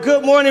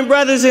good morning,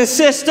 brothers and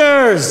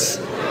sisters.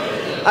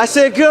 I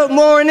said good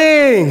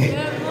morning.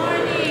 Good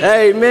morning.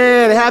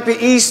 Amen. Happy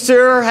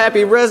Easter.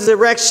 Happy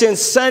Resurrection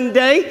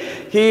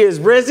Sunday. He is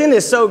risen.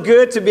 It's so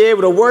good to be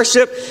able to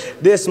worship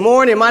this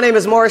morning. My name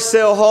is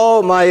Marcel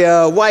Hall.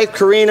 My wife,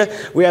 Karina,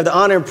 we have the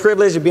honor and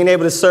privilege of being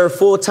able to serve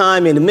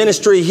full-time in the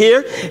ministry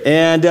here.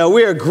 And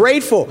we are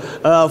grateful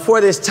for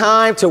this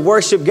time to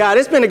worship God.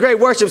 It's been a great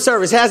worship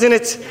service, hasn't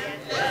it?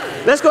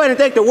 Let's go ahead and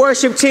thank the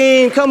worship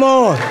team. Come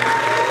on.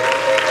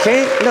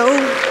 Can't no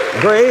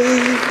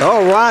grave.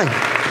 All right.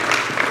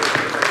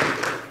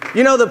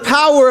 You know, the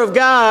power of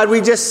God,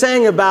 we just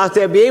sang about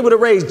that, be able to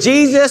raise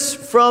Jesus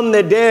from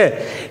the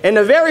dead. And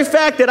the very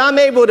fact that I'm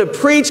able to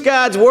preach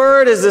God's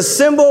word is a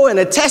symbol and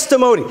a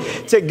testimony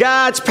to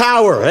God's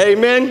power.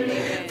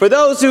 Amen. For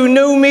those who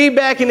knew me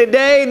back in the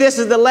day, this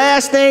is the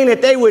last thing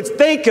that they would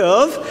think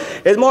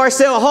of is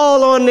Marcel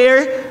Hall on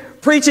there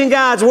preaching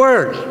God's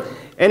word.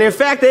 And in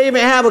fact, they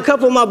even have a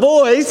couple of my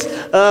boys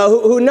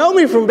who know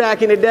me from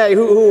back in the day.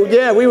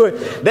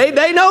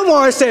 They know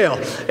Marcel.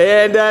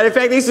 And in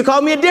fact, they used to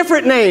call me a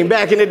different name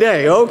back in the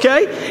day.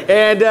 Okay.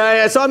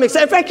 And so I'm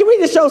excited. In fact, can we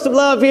just show some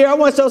love here? I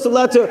want to show some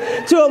love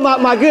to two of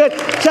my good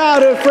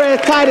childhood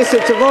friends, Titus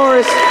and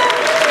Tavares,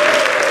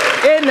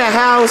 in the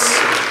house.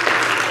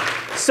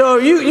 So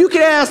you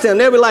can ask them.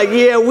 They'll be like,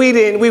 yeah,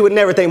 we would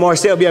never think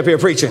Marcel be up here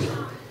preaching.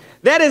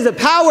 That is the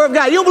power of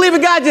God. You don't believe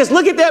in God? Just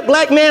look at that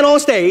black man on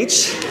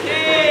stage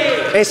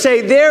and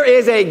say, there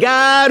is a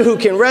God who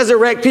can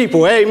resurrect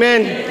people.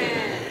 Amen.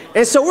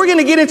 And so we're going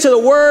to get into the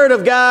Word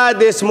of God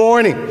this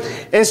morning.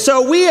 And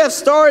so we have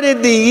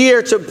started the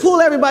year to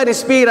pull everybody to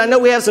speed. I know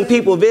we have some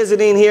people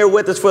visiting here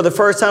with us for the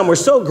first time. We're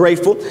so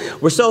grateful.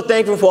 We're so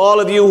thankful for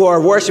all of you who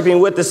are worshiping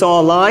with us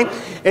online.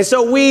 And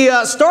so we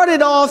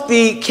started off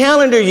the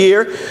calendar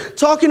year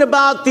talking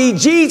about the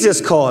Jesus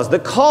cause, the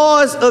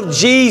cause of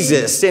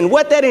Jesus, and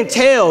what that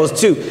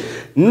entails to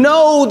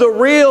know the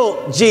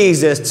real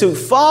Jesus, to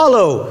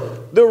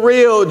follow the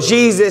real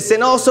Jesus,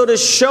 and also to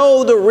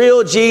show the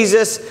real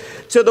Jesus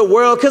to the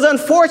world. Because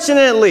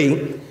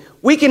unfortunately,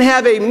 we can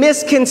have a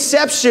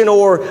misconception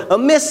or a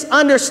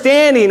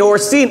misunderstanding or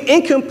see an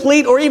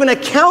incomplete or even a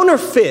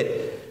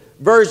counterfeit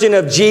version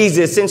of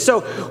Jesus. And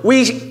so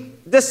we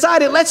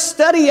decided, let's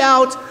study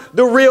out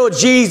the real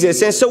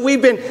Jesus. And so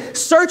we've been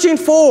searching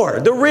for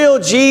the real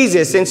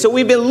Jesus. And so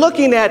we've been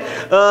looking at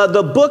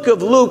the book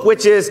of Luke,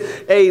 which is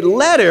a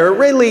letter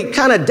really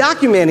kind of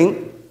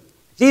documenting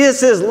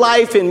Jesus'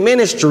 life and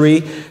ministry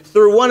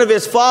through one of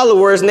his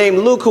followers named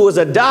Luke, who was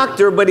a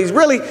doctor, but he's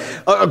really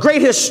a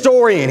great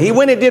historian. He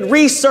went and did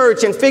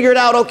research and figured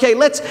out, okay,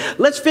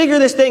 let's figure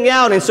this thing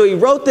out. And so he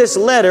wrote this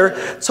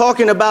letter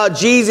talking about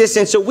Jesus.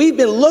 And so we've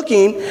been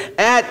looking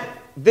at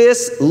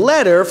this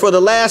letter for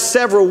the last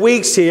several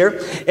weeks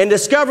here and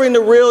discovering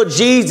the real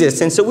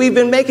Jesus. And so we've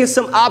been making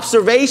some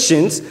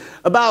observations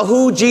about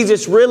who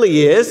Jesus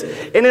really is,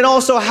 and then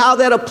also how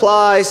that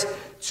applies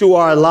to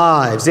our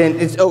lives.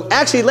 And so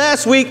actually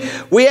last week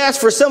we asked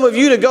for some of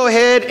you to go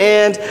ahead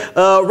and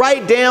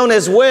write down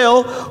as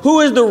well, who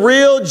is the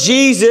real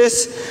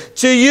Jesus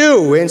to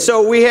you? And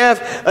so we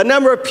have a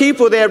number of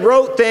people that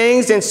wrote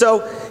things. And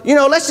so, you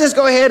know, let's just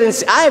go ahead and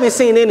see. I haven't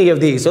seen any of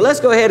these. So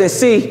let's go ahead and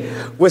see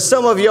what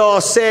some of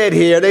y'all said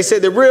here. They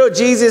said the real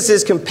Jesus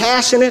is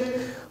compassionate,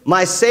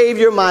 my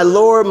Savior, my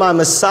Lord, my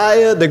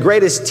Messiah, the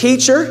greatest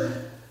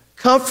teacher,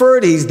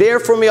 comfort. He's there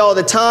for me all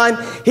the time.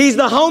 He's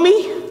the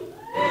homie.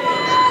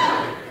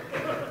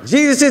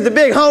 Jesus is the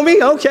big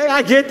homie. Okay,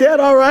 I get that.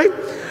 All right.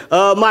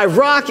 My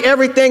rock,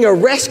 everything, a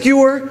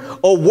rescuer,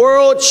 a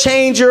world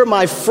changer,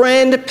 my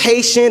friend,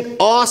 patient,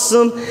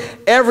 awesome,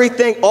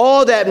 everything,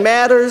 all that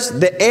matters,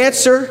 the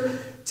answer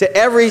to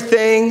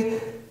everything,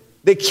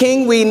 the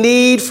king we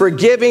need,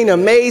 forgiving,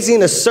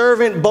 amazing, a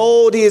servant,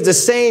 bold. He is the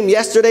same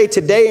yesterday,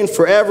 today, and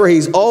forever.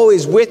 He's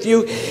always with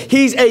you.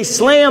 He's a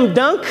slam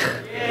dunk.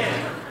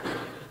 Yeah.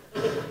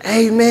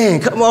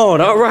 Amen. Come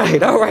on. All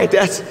right. All right.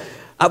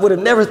 I would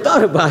have never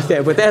thought about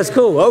that, but that's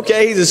cool.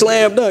 Okay, he's a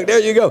slam dunk. There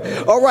you go.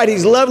 All right,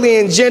 he's lovely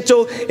and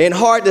gentle in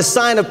heart, the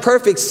sign of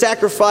perfect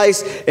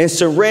sacrifice and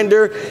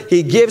surrender.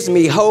 He gives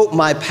me hope,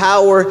 my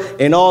power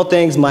in all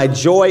things, my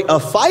joy, a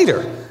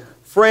fighter,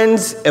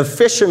 friends of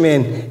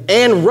fishermen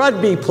and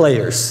rugby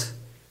players.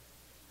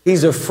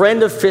 He's a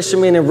friend of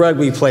fishermen and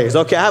rugby players.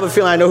 Okay, I have a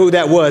feeling I know who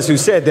that was who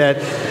said that.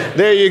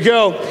 There you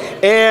go.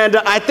 And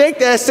I think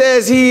that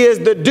says he is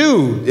the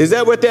dude. Is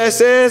that what that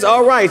says?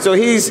 All right, so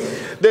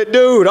he's the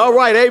dude. All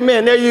right,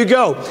 amen. There you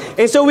go.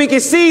 And so we can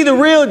see the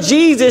real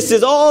Jesus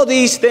is all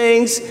these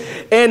things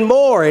and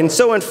more. And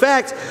so, in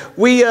fact,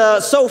 we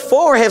so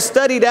far have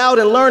studied out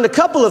and learned a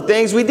couple of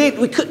things.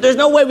 There's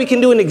no way we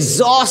can do an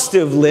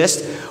exhaustive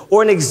list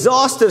or an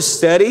exhaustive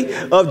study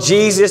of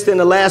Jesus in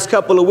the last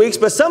couple of weeks.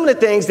 But some of the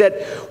things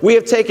that we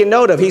have taken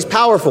note of, he's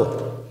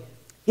powerful.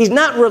 He's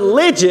not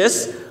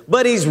religious,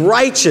 but he's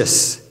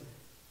righteous.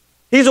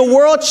 He's a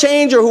world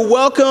changer who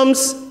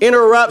welcomes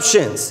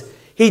interruptions.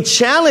 He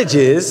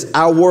challenges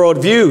our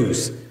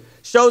worldviews,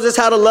 shows us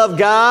how to love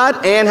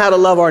God and how to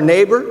love our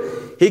neighbor.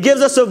 He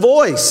gives us a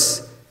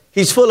voice.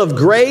 He's full of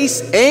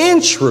grace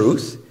and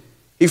truth.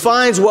 He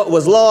finds what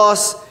was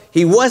lost.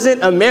 He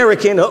wasn't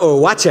American. Uh-oh,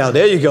 watch out.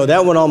 There you go.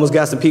 That one almost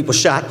got some people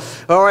shot.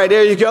 All right,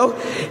 there you go.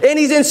 And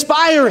he's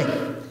inspiring.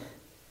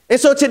 And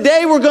so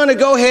today we're going to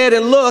go ahead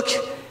and look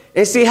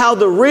and see how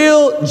the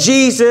real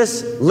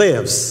Jesus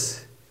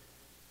lives.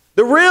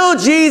 The real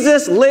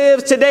Jesus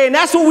lives today. And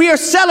that's what we are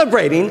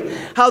celebrating,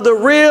 how the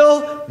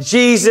real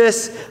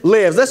Jesus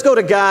lives. Let's go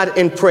to God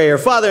in prayer.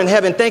 Father in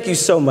heaven, thank you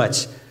so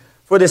much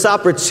for this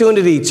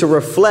opportunity to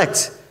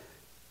reflect,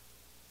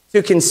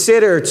 to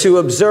consider, to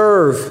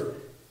observe,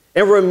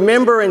 and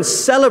remember and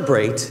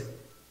celebrate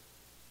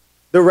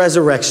the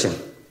resurrection.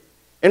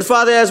 And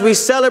Father, as we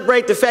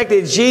celebrate the fact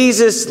that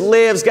Jesus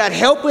lives, God,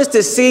 help us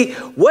to see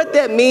what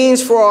that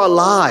means for our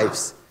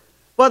lives.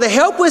 Father,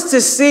 help us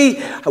to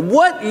see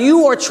what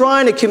you are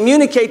trying to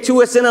communicate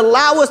to us and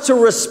allow us to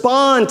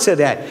respond to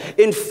that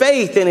in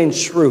faith and in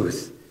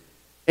truth.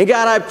 And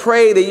God, I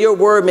pray that your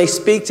word may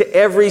speak to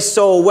every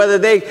soul, whether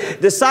they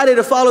decided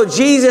to follow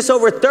Jesus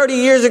over 30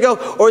 years ago,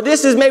 or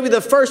this is maybe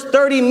the first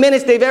 30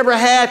 minutes they've ever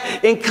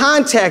had in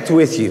contact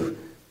with you.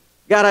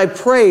 God, I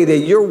pray that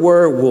your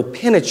word will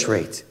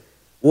penetrate,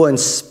 will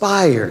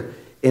inspire,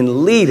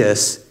 and lead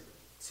us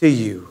to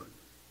you.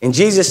 In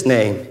Jesus'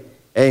 name,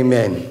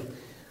 amen.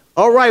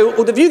 All right,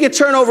 well, if you could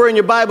turn over in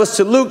your Bibles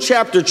to Luke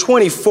chapter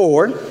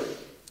 24.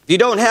 If you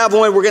don't have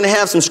one, we're going to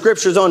have some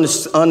scriptures on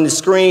the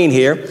screen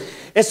here.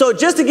 And so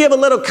just to give a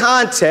little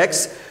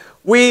context,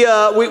 we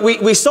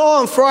saw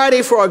on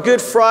Friday for our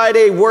Good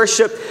Friday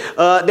worship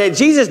that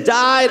Jesus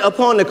died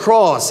upon the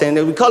cross.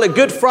 And we call it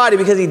Good Friday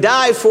because he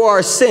died for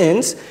our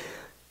sins.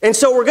 And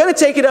so we're going to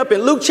take it up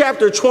in Luke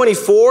chapter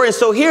 24. And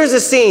so here's the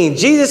scene.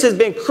 Jesus has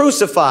been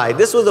crucified.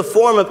 This was a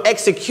form of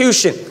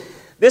execution.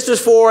 This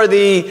was for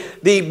the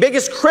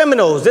biggest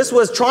criminals. This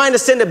was trying to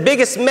send the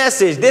biggest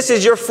message. This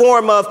is your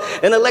form of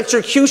an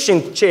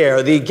electrocution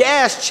chair, the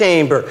gas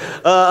chamber.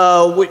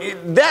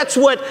 That's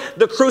what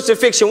the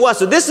crucifixion was.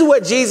 So this is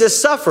what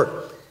Jesus suffered.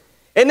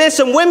 And then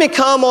some women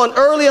come on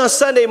early on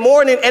Sunday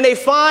morning and they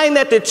find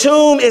that the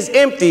tomb is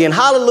empty. And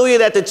hallelujah,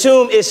 that the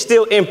tomb is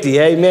still empty.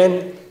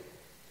 Amen.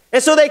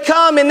 And so they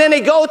come and then they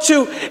go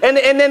to, and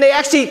then they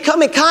actually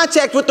come in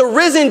contact with the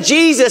risen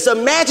Jesus.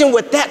 Imagine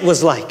what that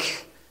was like.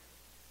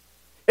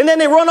 And then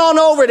they run on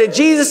over to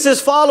Jesus'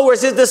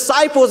 followers, his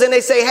disciples, and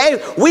they say,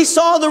 hey, we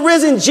saw the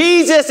risen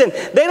Jesus. And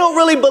they don't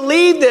really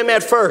believe them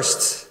at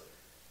first,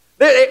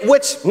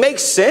 which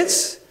makes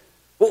sense.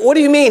 What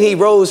do you mean he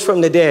rose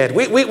from the dead?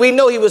 We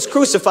know he was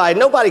crucified.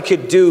 Nobody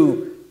could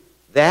do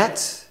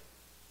that.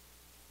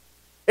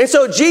 And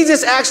so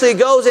Jesus actually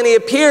goes and he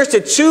appears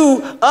to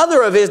two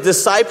other of his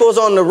disciples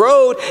on the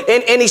road,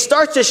 and he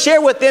starts to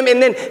share with them.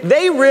 And then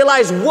they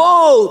realize,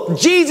 whoa,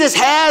 Jesus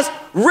has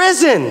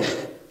risen.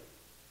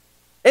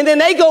 And then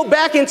they go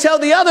back and tell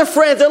the other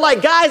friends, they're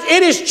like, guys,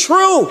 it is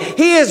true.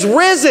 He is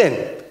risen.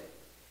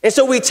 And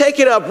so we take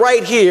it up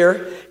right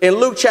here in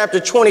Luke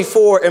chapter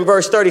 24 and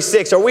verse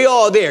 36. Are we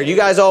all there? You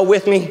guys all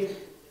with me?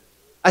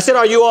 I said,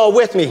 are you all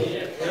with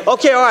me?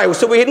 Okay, all right.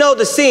 So we know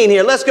the scene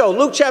here. Let's go.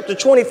 Luke chapter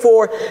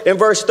 24 and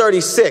verse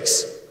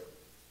 36.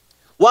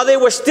 While they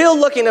were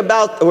still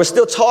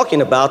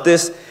talking about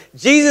this,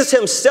 Jesus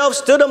himself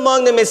stood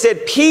among them and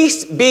said,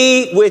 peace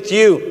be with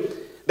you.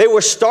 They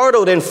were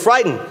startled and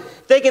frightened,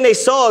 thinking they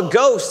saw a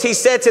ghost. He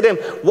said to them,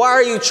 why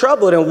are you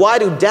troubled and why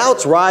do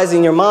doubts rise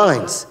in your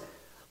minds?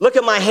 Look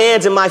at my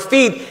hands and my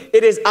feet.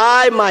 It is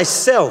I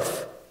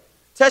myself.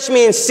 Touch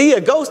me and see.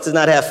 A ghost does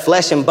not have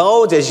flesh and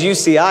bones as you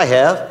see I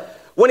have.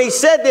 When he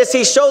said this,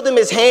 he showed them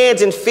his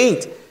hands and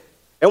feet.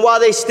 And while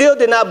they still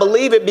did not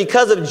believe it,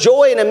 because of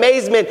joy and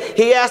amazement,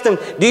 he asked them,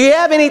 do you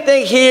have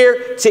anything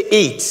here to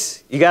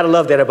eat? You got to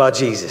love that about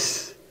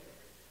Jesus.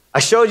 I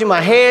showed you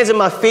my hands and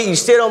my feet. You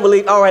still don't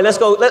believe. All right, let's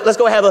go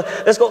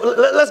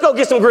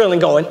get some grilling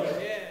going.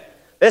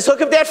 Let's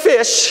hook up that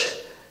fish.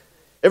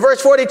 In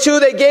verse 42,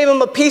 they gave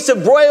him a piece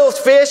of broiled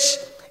fish,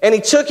 and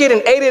he took it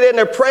and ate it in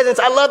their presence.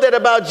 I love that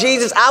about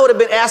Jesus. I would have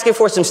been asking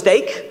for some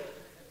steak.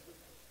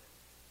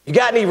 You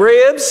got any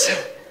ribs?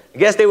 I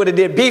guess they would have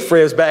did beef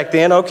ribs back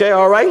then. Okay,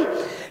 all right.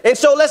 And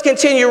so let's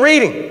continue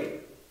reading.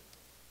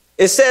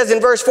 It says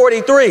in verse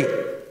 43,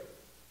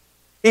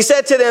 he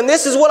said to them,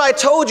 this is what I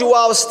told you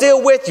while I was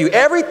still with you.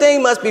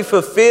 Everything must be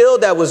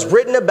fulfilled that was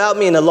written about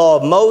me in the law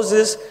of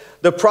Moses,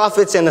 the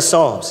prophets, and the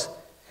Psalms.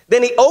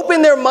 Then he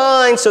opened their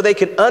minds so they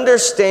could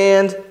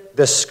understand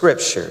the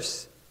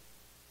scriptures.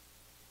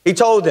 He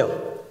told them,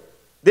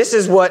 this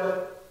is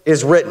what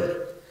is written.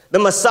 The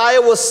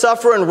Messiah will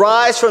suffer and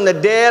rise from the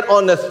dead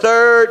on the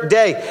third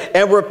day,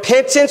 and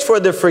repentance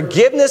for the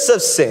forgiveness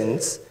of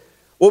sins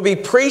will be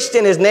preached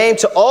in his name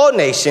to all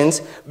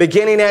nations,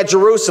 beginning at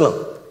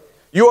Jerusalem.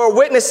 You are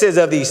witnesses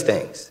of these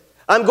things.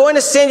 I'm going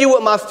to send you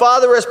what my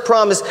Father has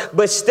promised,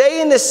 but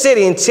stay in the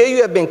city until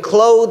you have been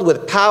clothed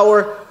with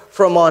power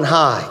from on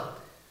high.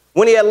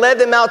 When he had led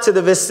them out to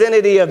the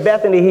vicinity of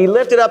Bethany, he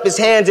lifted up his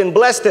hands and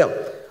blessed them.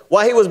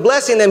 While he was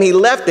blessing them, he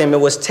left them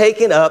and was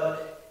taken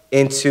up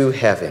into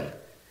heaven.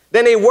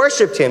 Then they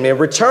worshiped him and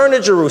returned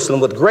to Jerusalem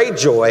with great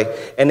joy,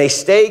 and they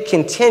stayed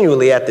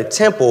continually at the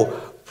temple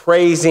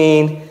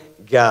praising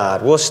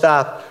God. We'll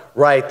stop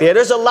right there.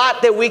 There's a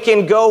lot that we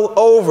can go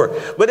over,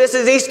 but this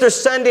is Easter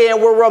Sunday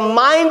and we're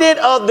reminded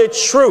of the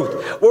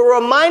truth. We're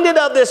reminded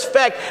of this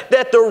fact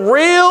that the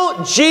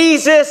real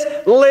Jesus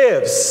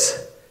lives,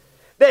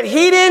 that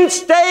he didn't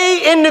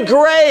stay in the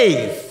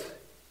grave,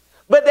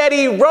 but that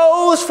he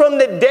rose from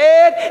the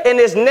dead and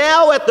is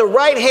now at the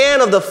right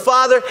hand of the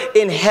Father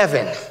in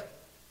heaven.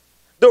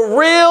 The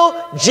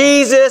real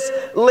Jesus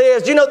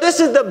lives. You know, this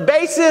is the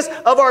basis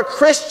of our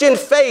Christian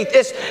faith.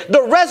 It's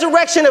the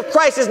resurrection of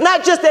Christ. It's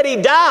not just that he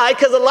died,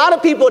 because a lot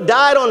of people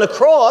died on the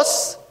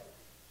cross,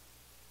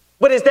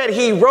 but it's that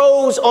he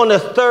rose on the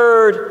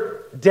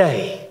third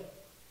day.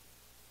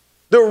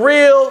 The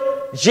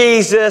real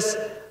Jesus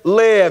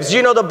lives.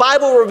 You know, the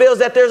Bible reveals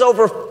that there's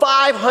over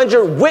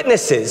 500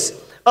 witnesses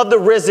of the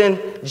risen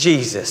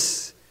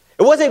Jesus.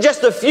 It wasn't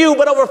just a few,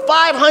 but over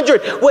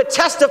 500 would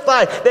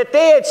testify that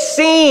they had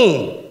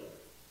seen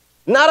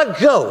not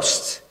a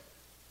ghost,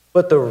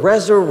 but the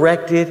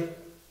resurrected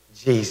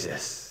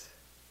Jesus.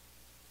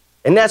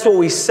 And that's what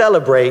we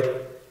celebrate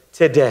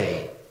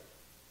today.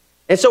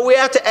 And so we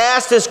have to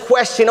ask this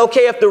question,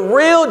 okay, if the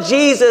real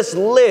Jesus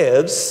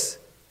lives,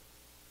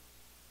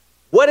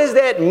 what does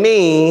that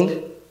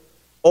mean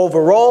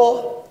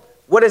overall?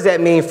 What does that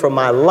mean for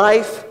my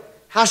life?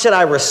 How should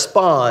I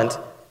respond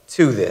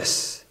to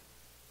this?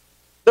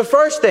 The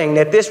first thing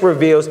that this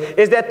reveals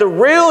is that the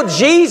real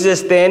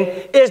Jesus then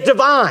is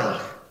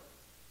divine.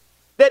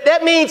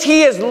 That means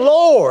he is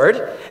Lord,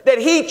 that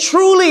he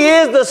truly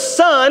is the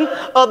Son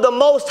of the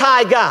Most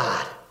High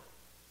God.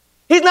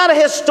 He's not a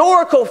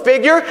historical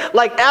figure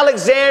like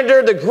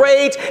Alexander the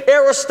Great,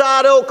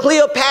 Aristotle,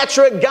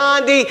 Cleopatra,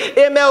 Gandhi,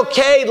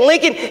 MLK,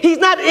 Lincoln. He's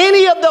not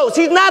any of those.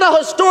 He's not a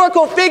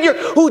historical figure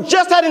who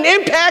just had an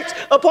impact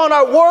upon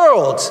our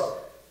world.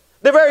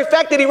 The very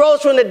fact that he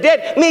rose from the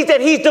dead means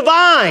that he's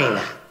divine.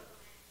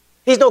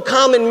 He's no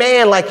common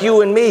man like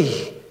you and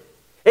me.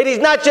 And he's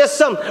not just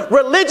some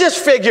religious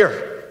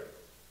figure,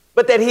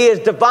 but that he is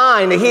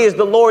divine, that he is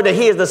the Lord, that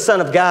he is the Son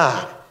of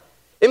God.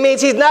 It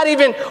means he's not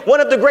even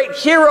one of the great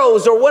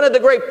heroes or one of the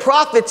great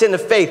prophets in the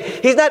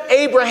faith. He's not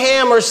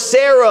Abraham or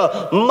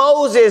Sarah,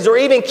 Moses, or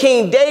even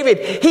King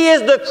David. He is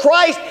the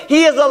Christ.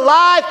 He is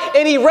alive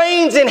and he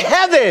reigns in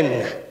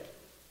heaven.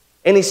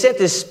 And he sent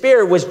his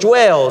Spirit, which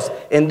dwells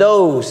in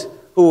those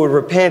who would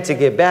repent and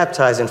get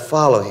baptized and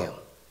follow him.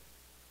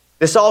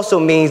 This also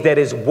means that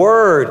his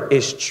word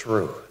is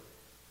true.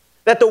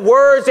 That the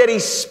words that he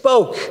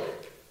spoke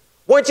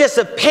weren't just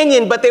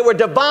opinion, but they were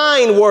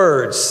divine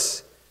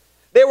words.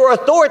 They were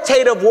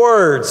authoritative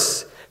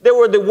words. They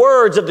were the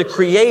words of the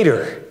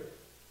Creator.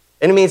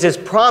 And it means his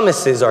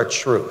promises are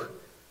true.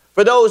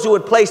 For those who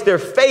would place their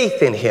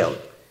faith in him,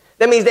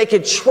 that means they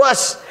could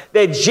trust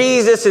that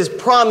Jesus'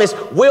 promise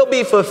will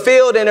be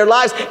fulfilled in their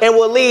lives and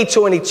will lead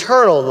to an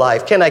eternal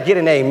life. Can I get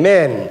an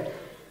amen?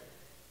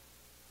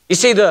 You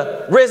see,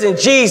 the risen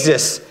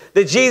Jesus,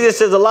 the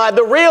Jesus is alive.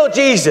 The real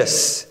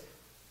Jesus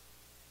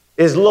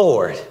is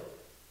Lord,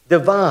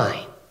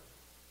 divine,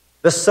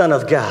 the Son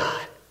of God.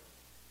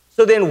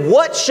 So then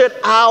what should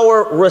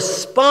our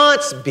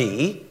response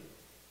be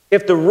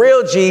if the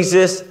real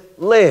Jesus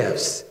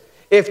lives?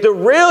 If the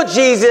real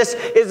Jesus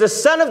is the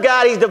Son of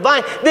God, he's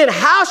divine, then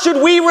how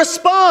should we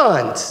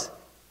respond?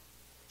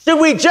 Should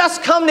we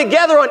just come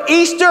together on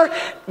Easter,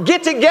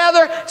 get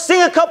together,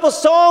 sing a couple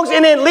songs,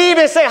 and then leave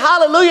and say,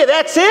 hallelujah,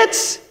 that's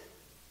it?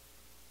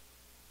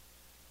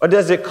 Or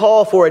does it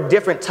call for a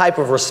different type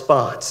of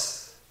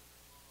response?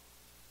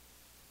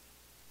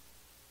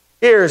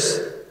 Here's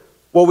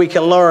what we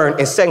can learn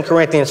in 2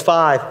 Corinthians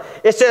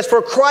 5. It says,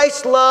 for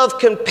Christ's love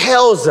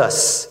compels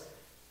us,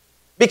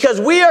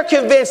 because we are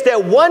convinced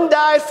that one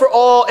died for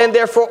all, and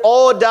therefore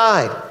all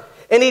died.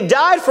 And he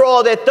died for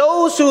all, that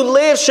those who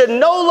live should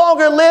no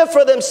longer live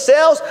for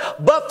themselves,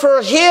 but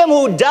for him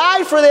who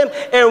died for them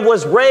and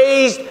was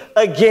raised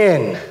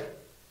again.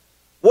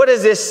 What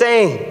is this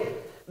saying?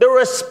 The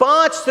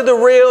response to the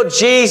real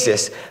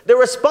Jesus, the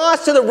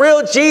response to the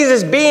real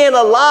Jesus being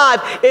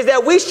alive is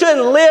that we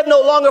shouldn't live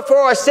no longer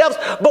for ourselves,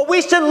 but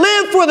we should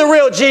live for the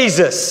real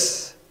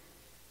Jesus.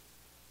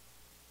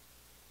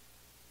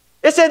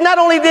 It says not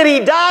only did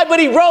he die,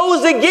 but he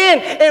rose again.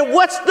 And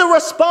what's the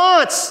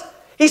response?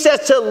 He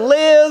says to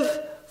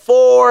live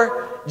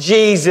for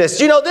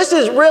Jesus. You know, this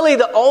is really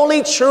the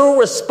only true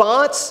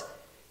response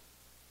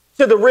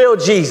to the real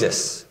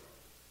Jesus.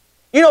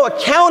 You know, a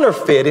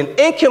counterfeit, an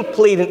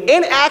incomplete, an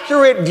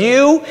inaccurate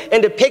view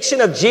and depiction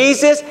of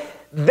Jesus,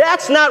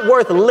 that's not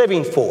worth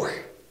living for.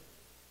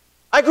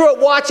 I grew up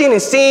watching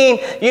and seeing,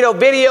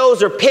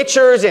 videos or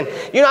pictures. And,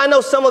 I know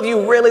some of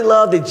you really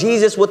love the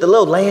Jesus with the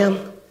little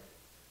lamb.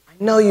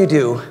 I know you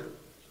do.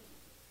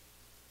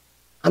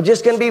 I'm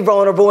just going to be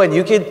vulnerable and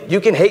you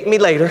can hate me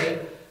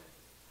later.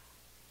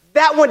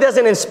 That one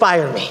doesn't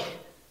inspire me.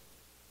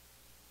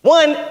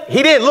 One,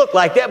 he didn't look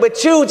like that, but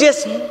two,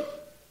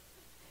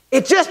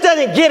 it just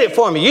doesn't get it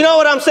for me. You know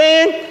what I'm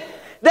saying?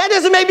 That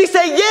doesn't make me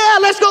say, yeah,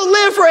 let's go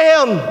live for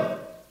him.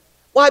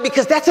 Why?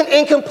 Because that's an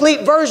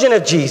incomplete version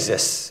of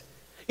Jesus.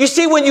 You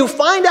see, when you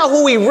find out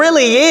who he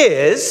really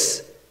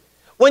is,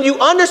 when you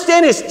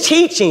understand his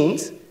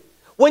teachings,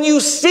 when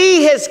you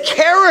see his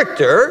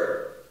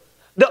character,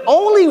 the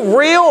only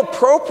real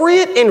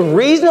appropriate and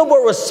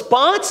reasonable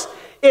response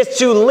is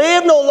to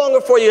live no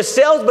longer for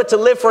yourselves, but to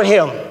live for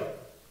him.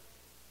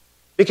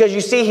 Because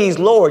you see he's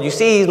Lord, you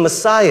see he's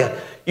Messiah,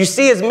 you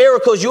see his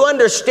miracles, you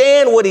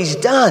understand what he's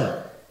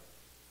done.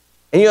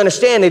 And you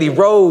understand that he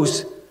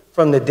rose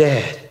from the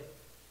dead.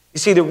 You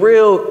see, the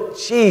real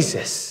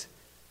Jesus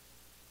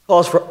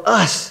calls for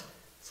us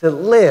to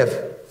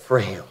live for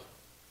him.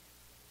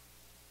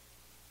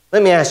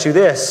 Let me ask you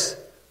this.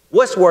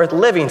 What's worth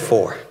living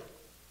for?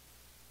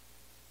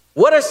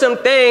 What are some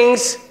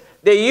things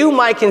that you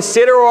might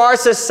consider, or our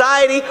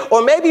society,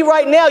 or maybe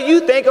right now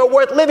you think are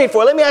worth living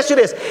for? Let me ask you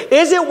this.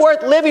 Is it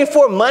worth living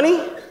for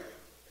money?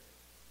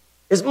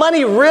 Is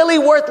money really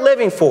worth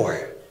living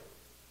for?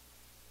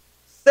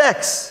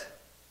 Sex,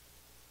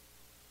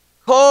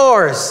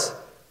 cars,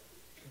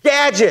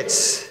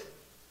 gadgets,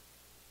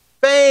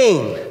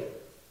 fame,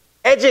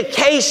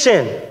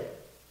 education,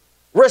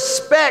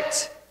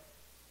 respect,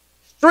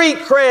 street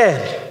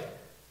cred,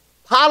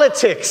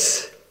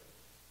 politics,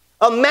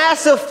 a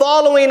massive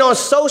following on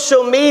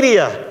social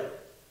media,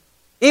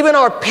 even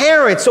our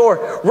parents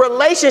or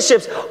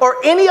relationships, or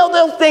any of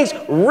those things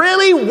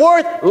really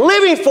worth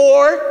living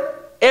for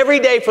every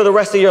day for the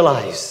rest of your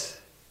lives?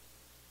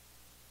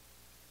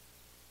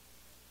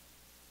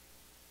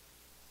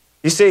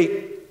 You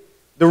see,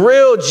 the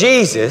real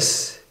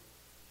Jesus,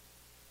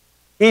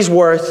 he's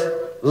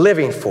worth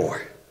living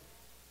for.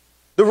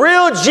 The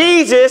real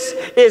Jesus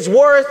is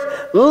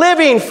worth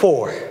living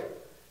for.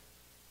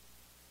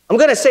 I'm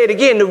going to say it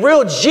again. The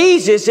real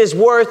Jesus is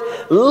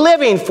worth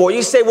living for.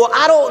 You say, well,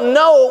 I don't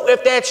know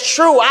if that's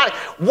true.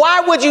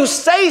 Why would you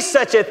say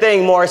such a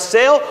thing,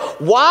 Marcel?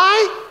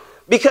 Why?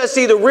 Because,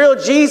 see, the real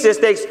Jesus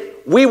thinks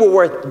we were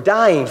worth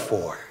dying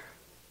for.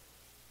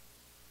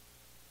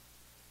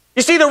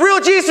 You see, the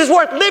real Jesus is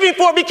worth living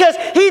for because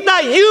he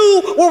thought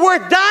you were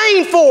worth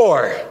dying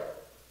for.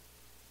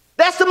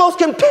 That's the most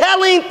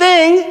compelling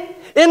thing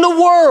in the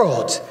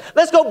world.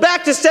 Let's go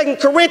back to 2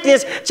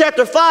 Corinthians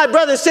chapter 5.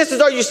 Brothers and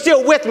sisters, are you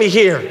still with me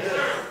here?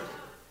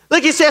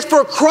 Look, it says,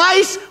 for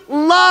Christ's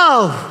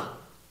love.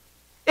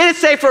 It didn't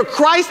say for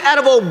Christ out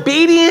of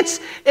obedience.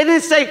 It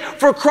didn't say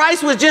for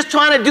Christ was just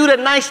trying to do the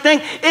nice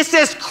thing. It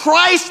says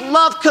Christ's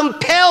love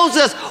compels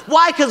us.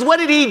 Why? Because what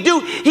did he do?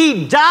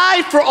 He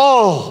died for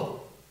all.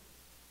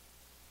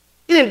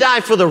 He didn't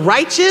die for the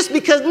righteous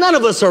because none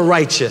of us are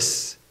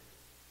righteous.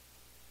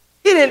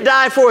 He didn't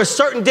die for a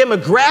certain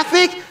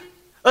demographic,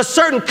 a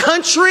certain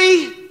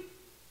country.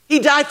 He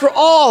died for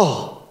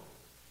all.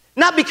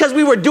 Not because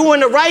we were doing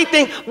the right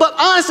thing, but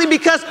honestly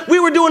because we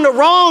were doing the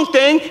wrong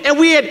thing and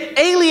we had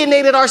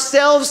alienated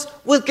ourselves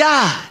with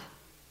God.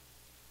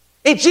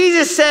 And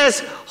Jesus says,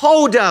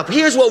 hold up,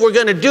 here's what we're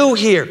going to do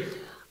here.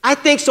 I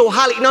think so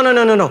highly.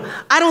 No.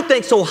 I don't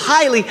think so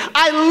highly.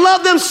 I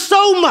love them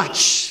so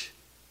much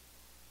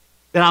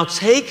that I'll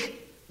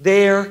take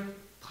their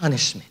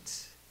punishment.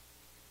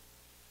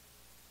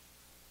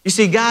 You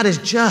see, God is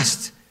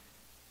just.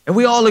 And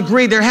we all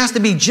agree there has to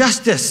be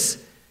justice.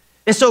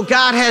 And so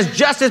God has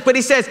justice, but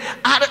he says,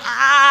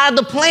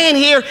 the plan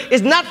here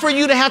is not for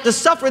you to have to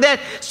suffer that.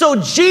 So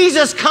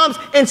Jesus comes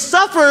and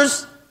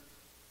suffers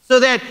so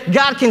that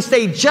God can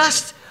stay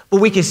just, but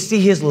we can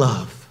see his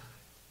love.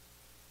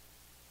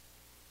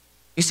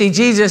 You see,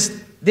 Jesus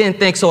didn't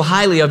think so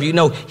highly of you.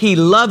 No, he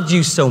loved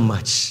you so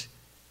much.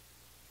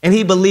 And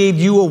he believed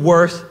you were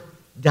worth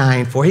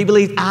dying for. He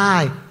believed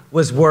I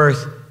was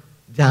worth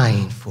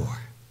dying for.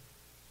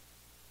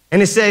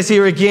 And it says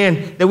here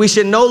again that we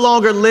should no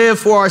longer live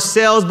for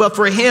ourselves, but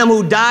for him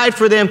who died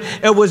for them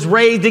and was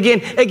raised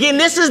again. Again,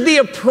 this is the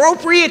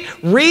appropriate,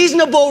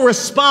 reasonable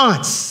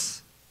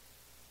response.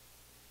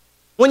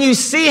 When you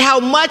see how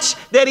much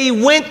that he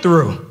went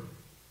through,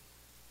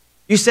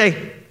 you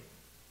say,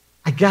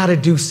 I got to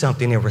do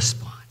something in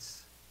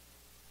response.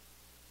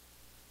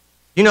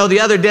 You know,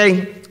 the other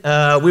day,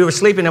 we were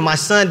sleeping and my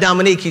son,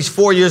 Dominique, he's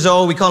 4 years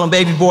old. We call him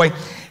baby boy.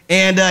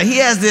 And he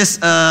has this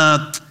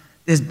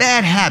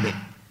bad habit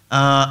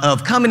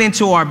of coming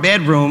into our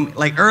bedroom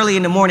like early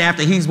in the morning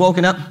after he's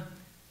woken up,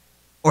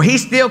 or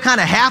he's still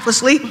kind of half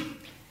asleep,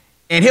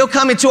 and he'll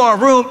come into our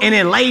room and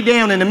then lay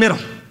down in the middle.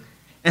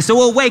 And so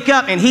we'll wake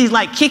up and he's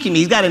like kicking me.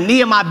 He's got a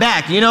knee in my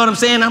back. You know what I'm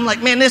saying? I'm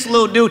like, man, this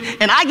little dude.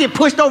 And I get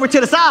pushed over to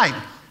the side.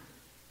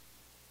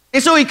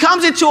 And so he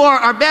comes into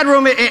our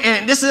bedroom,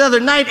 and this is the other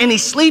night, and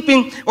he's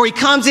sleeping, or he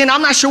comes in.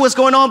 I'm not sure what's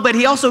going on, but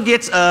he also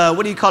gets,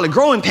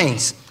 growing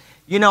pains.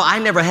 You know, I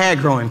never had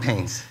growing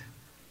pains.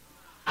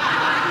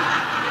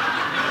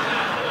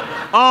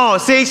 Oh,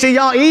 see,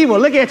 y'all evil.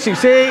 Look at you,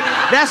 see?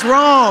 That's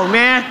wrong,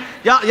 man.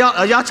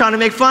 Y'all trying to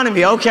make fun of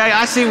me. Okay,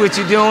 I see what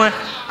you're doing.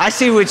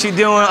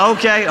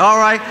 Okay, all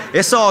right.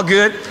 It's all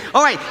good.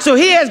 All right, so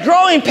he has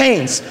growing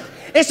pains.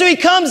 And so he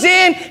comes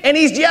in and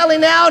he's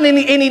yelling out and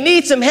he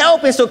needs some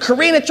help. And so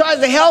Karina tries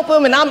to help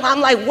him. And I'm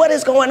like, what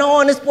is going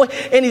on, this boy?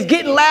 And he's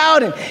getting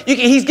loud and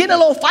he's getting a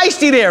little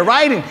feisty there,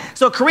 right? And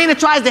so Karina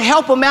tries to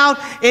help him out.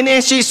 And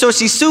then she's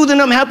soothing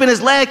him, helping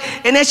his leg.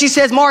 And then she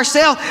says,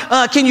 Marcel,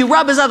 can you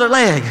rub his other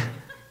leg?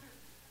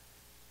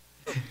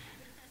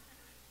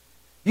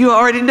 You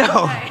already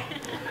know.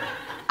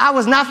 I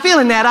was not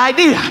feeling that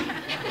idea.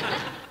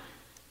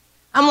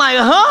 I'm like,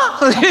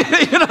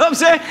 huh? You know what I'm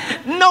saying?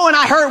 Knowing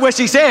I heard what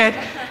she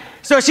said.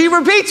 So she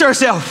repeats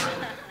herself.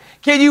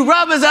 Can you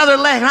rub his other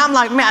leg? And I'm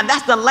like, man,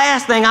 that's the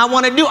last thing I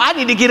want to do. I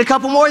need to get a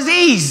couple more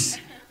Z's.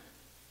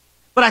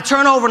 But I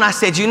turn over and I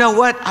said, you know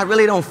what? I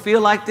really don't feel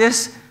like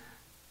this,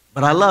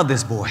 but I love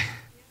this boy.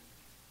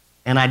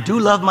 And I do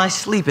love my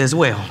sleep as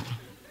well.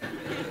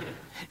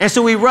 And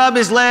so we rub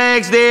his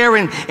legs there,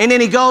 and then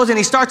he goes and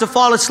he starts to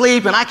fall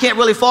asleep, and I can't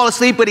really fall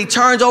asleep, but he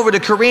turns over to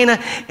Karina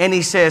and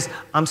he says,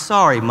 I'm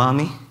sorry,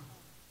 Mommy.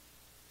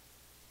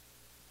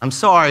 I'm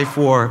sorry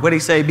for, what did he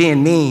say,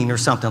 being mean or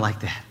something like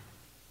that.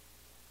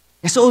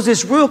 And so it was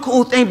this real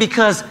cool thing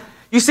because,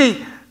 you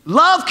see,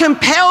 love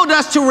compelled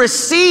us to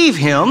receive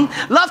him.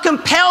 Love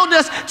compelled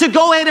us to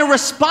go ahead and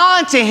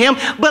respond to him.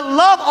 But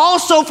love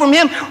also from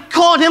him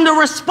called him to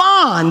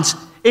respond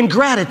in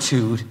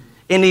gratitude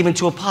and even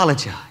to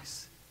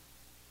apologize.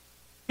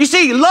 You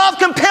see, love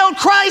compelled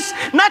Christ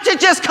not to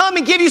just come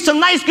and give you some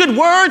nice, good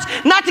words,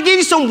 not to give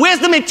you some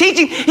wisdom and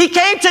teaching. He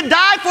came to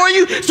die for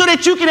you so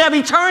that you can have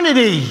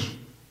eternity.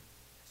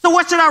 So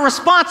what should our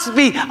response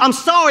be? I'm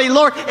sorry,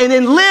 Lord, and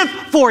then live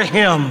for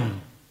him.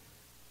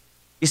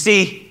 You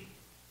see,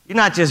 you're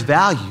not just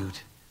valued,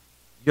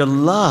 you're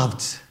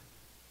loved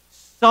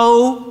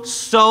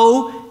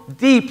so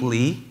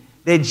deeply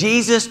that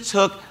Jesus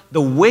took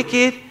the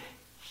wicked,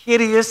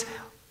 hideous,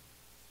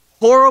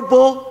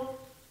 horrible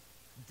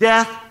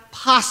death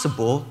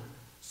possible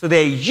so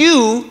that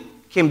you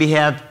can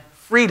have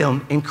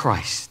freedom in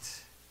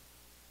Christ.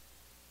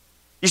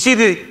 You see,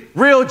 the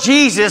real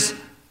Jesus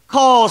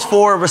calls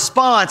for a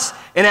response,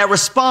 and that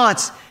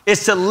response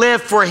is to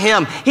live for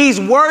him. He's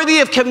worthy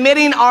of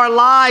committing our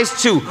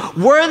lives to,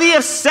 worthy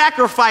of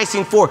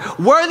sacrificing for,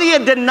 worthy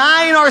of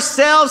denying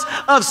ourselves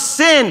of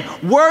sin,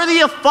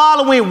 worthy of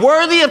following,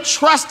 worthy of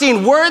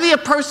trusting, worthy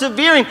of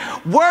persevering,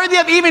 worthy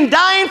of even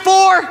dying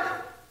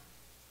for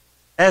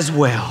as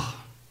well.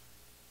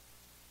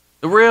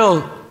 The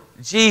real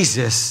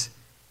Jesus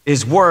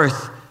is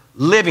worth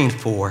living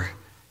for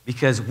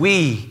because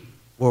we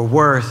were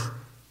worth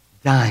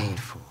dying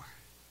for.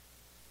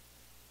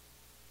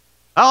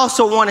 I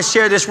also want to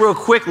share this real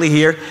quickly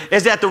here,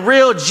 is that the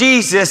real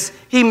Jesus,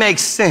 he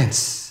makes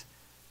sense.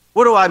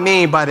 What do I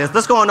mean by this?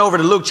 Let's go on over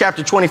to Luke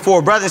chapter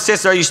 24. Brothers and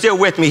sisters, are you still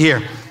with me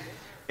here?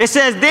 It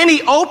says, then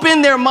he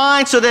opened their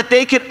minds so that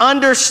they could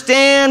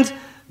understand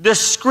the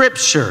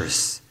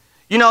scriptures.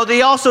 You know,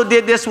 they also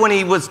did this when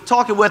he was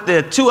talking with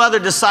the two other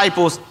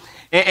disciples,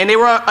 and they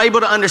were able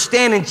to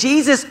understand. And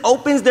Jesus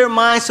opens their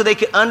minds so they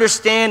could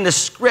understand the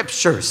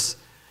scriptures.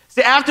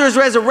 See, after his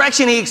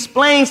resurrection, he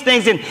explains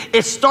things and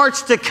it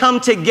starts to come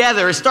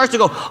together. It starts to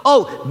go,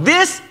 oh,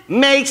 this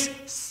makes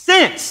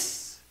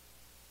sense.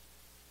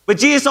 But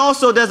Jesus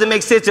also doesn't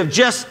make sense of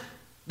just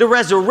the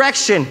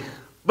resurrection,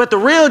 but the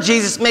real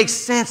Jesus makes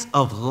sense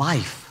of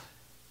life.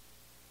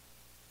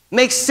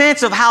 Makes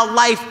sense of how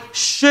life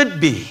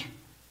should be.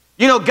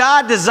 You know,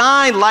 God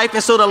designed life,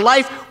 and so the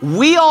life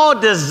we all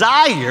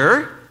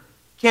desire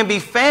can be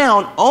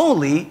found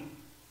only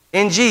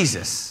in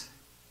Jesus.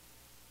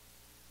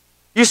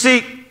 You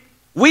see,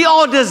 we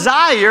all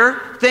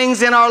desire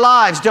things in our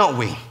lives, don't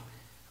we?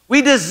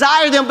 We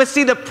desire them, but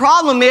see, the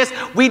problem is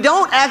we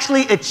don't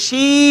actually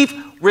achieve,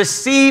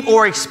 receive,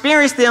 or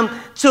experience them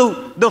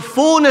to the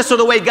fullness or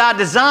the way God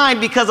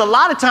designed, because a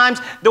lot of times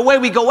the way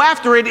we go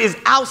after it is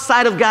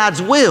outside of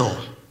God's will.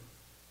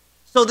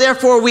 So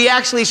therefore, we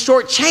actually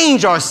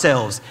shortchange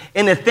ourselves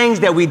in the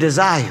things that we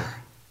desire.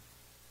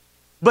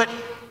 But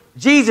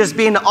Jesus,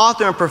 being the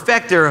author and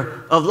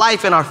perfecter of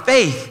life and our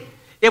faith,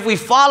 if we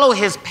follow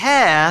his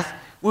path,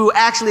 we will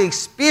actually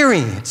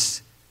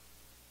experience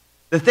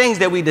the things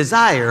that we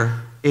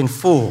desire in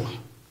full.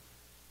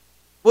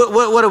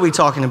 What are we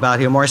talking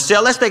about here,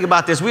 Marcel? Let's think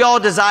about this. We all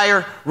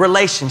desire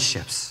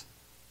relationships.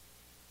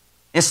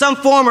 In some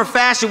form or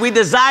fashion, we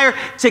desire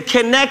to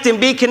connect and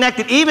be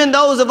connected. Even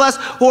those of us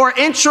who are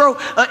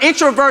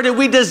introverted,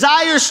 we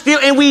desire still,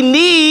 and we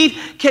need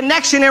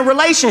connection and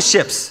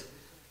relationships.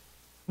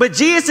 But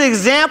Jesus'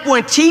 example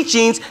and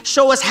teachings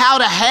show us how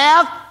to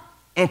have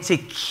and to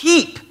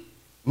keep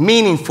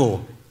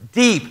meaningful,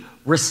 deep,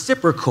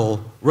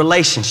 reciprocal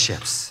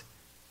relationships.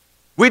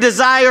 We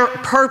desire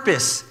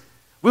purpose.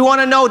 We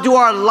want to know, do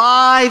our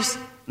lives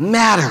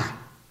matter?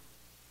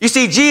 You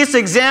see, Jesus'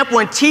 example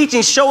and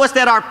teaching show us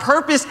that our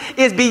purpose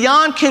is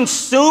beyond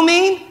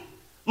consuming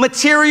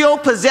material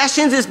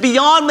possessions, it's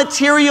beyond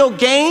material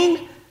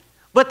gain,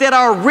 but that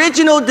our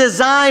original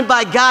design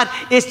by God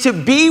is to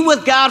be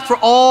with God for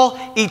all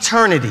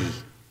eternity.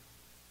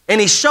 And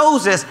he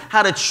shows us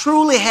how to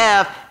truly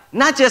have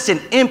not just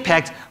an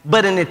impact,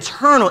 but an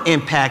eternal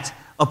impact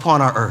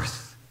upon our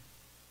earth.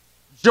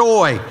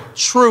 Joy,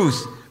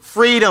 truth,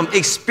 freedom,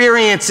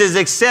 experiences,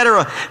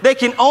 etc. They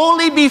can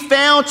only be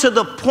found to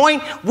the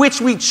point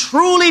which we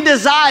truly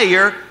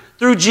desire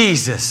through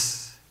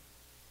Jesus.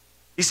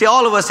 You see,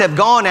 all of us have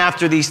gone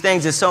after these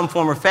things in some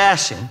form or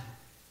fashion.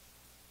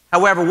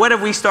 However, what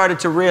have we started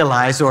to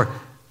realize, or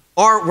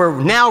or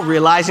we're now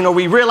realizing, or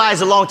we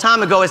realized a long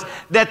time ago, is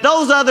that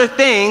those other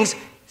things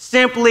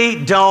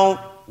simply don't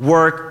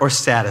work or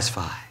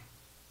satisfy.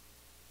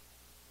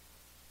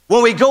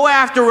 When we go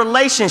after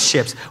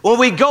relationships, when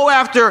we go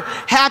after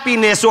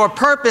happiness or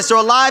purpose or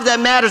a life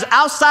that matters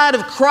outside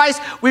of Christ,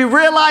 we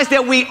realize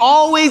that we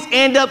always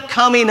end up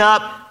coming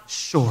up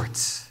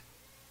short.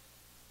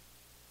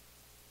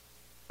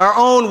 Our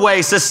own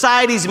way,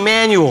 society's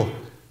manual,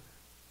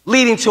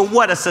 leading to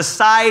what? A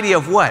society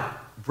of what?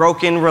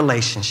 Broken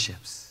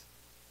relationships,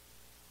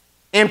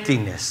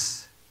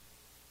 emptiness,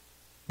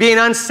 being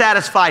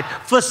unsatisfied,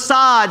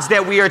 facades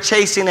that we are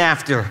chasing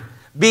after,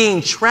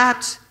 being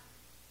trapped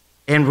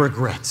and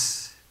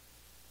regrets.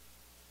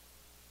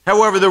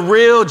 However, the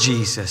real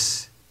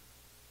Jesus,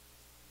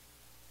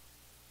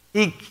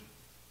 he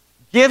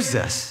gives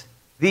us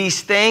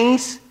these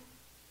things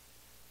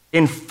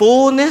in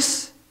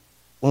fullness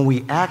when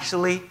we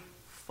actually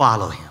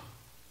follow him.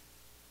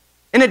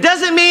 And it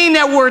doesn't mean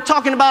that we're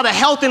talking about a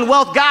health and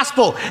wealth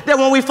gospel, that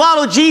when we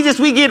follow Jesus,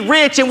 we get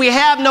rich and we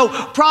have no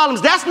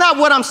problems. That's not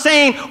what I'm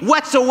saying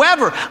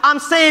whatsoever. I'm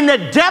saying the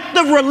depth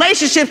of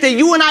relationship that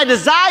you and I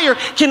desire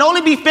can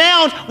only be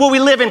found when we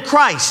live in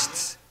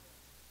Christ.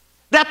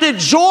 That the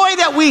joy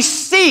that we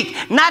seek,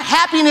 not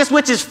happiness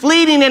which is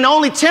fleeting and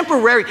only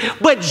temporary,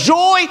 but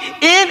joy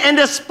in and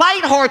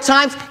despite hard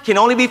times can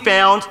only be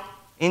found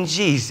in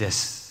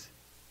Jesus.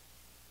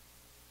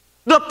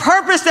 The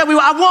purpose that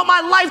I want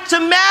my life to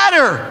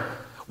matter.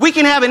 We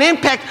can have an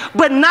impact,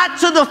 but not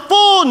to the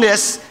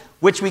fullness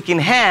which we can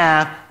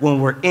have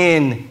when we're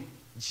in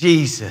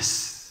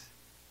Jesus.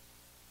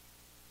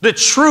 The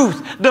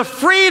truth, the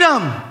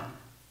freedom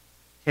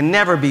can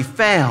never be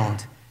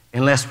found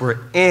unless we're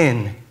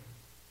in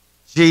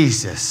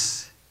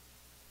Jesus.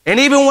 And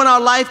even when our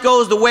life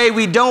goes the way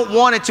we don't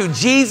want it to,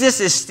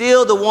 Jesus is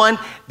still the one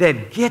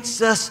that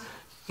gets us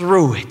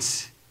through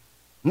it,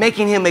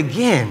 making him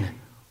again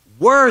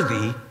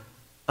worthy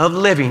of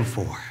living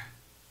for.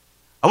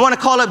 I want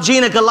to call up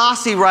Gina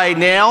Galassi right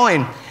now,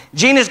 and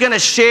Gina's going to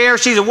share.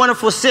 She's a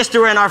wonderful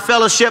sister in our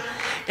fellowship,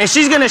 and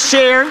she's going to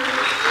share.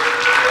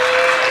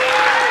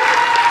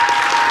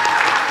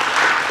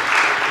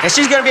 And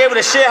she's going to be able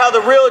to share how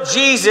the real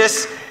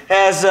Jesus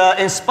has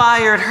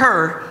inspired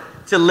her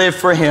to live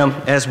for him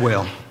as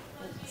well.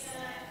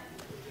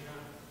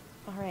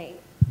 All right.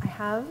 I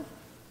have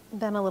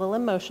been a little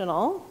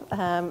emotional,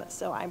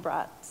 so I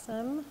brought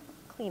some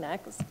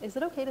Kleenex. Is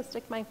it okay to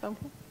stick my phone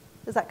here?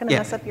 Is that going to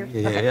mess up your...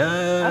 Okay.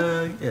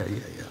 Yeah.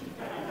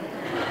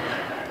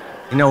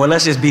 You know what,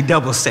 let's just be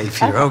double safe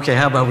here. Okay,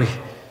 how about we...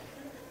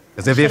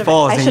 Because if it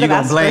falls, then you're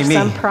going to blame me.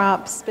 I should have asked for some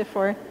props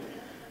before.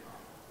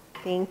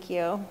 Thank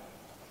you.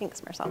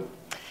 Thanks, Marcel.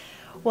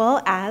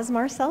 Well, as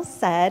Marcel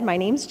said, my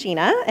name's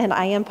Gina, and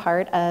I am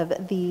part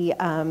of the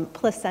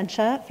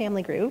Placentia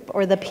family group,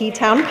 or the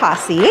P-Town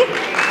Posse.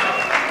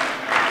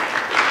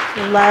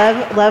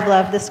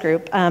 Love this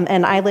group.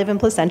 And I live in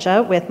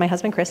Placentia with my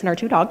husband, Chris, and our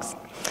 2 dogs.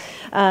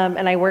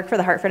 And I work for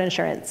the Hartford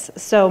Insurance.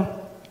 So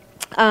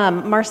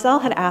Marcel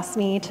had asked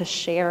me to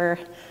share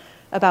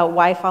about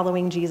why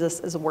following Jesus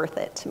is worth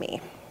it to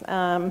me.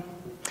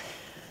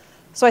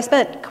 So I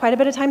spent quite a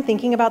bit of time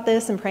thinking about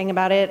this and praying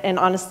about it. And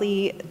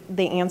honestly,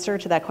 the answer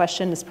to that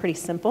question is pretty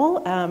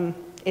simple.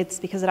 It's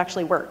because it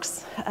actually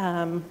works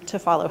to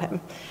follow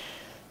him.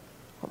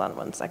 Hold on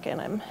one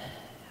second. I'm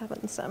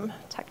having some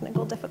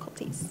technical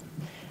difficulties.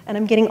 And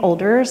I'm getting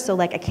older, so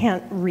I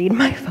can't read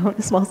my phone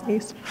as well as I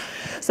used to.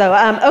 So,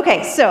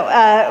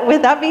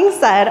 with that being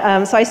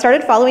said, so I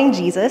started following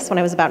Jesus when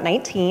I was about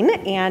 19,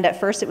 and at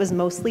first it was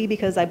mostly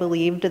because I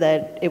believed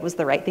that it was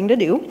the right thing to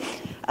do.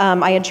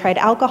 I had tried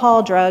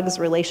alcohol, drugs,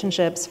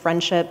 relationships,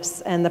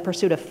 friendships, and the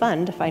pursuit of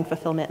fun to find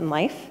fulfillment in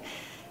life.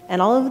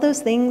 And all of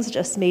those things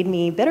just made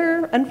me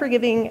bitter,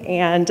 unforgiving,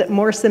 and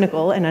more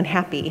cynical and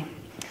unhappy.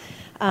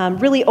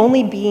 Really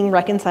only being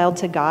reconciled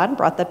to God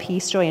brought the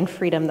peace, joy, and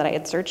freedom that I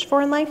had searched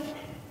for in life.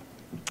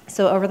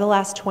 So over the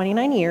last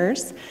 29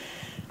 years,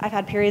 I've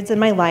had periods in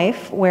my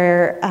life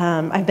where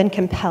I've been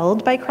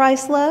compelled by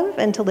Christ's love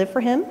and to live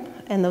for him,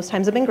 and those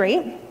times have been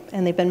great,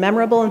 and they've been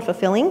memorable and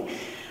fulfilling.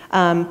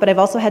 But I've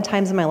also had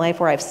times in my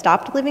life where I've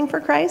stopped living for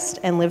Christ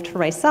and lived for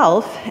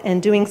myself,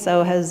 and doing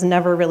so has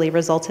never really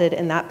resulted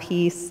in that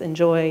peace and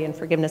joy and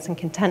forgiveness and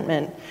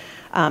contentment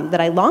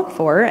that I long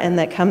for and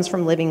that comes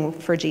from living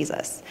for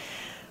Jesus.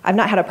 I've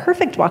not had a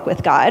perfect walk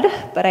with God,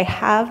 but I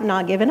have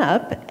not given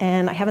up,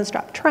 and I haven't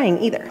stopped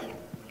trying either.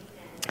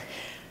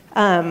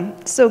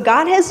 So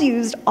God has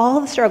used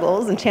all the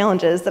struggles and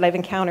challenges that I've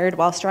encountered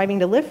while striving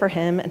to live for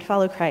him and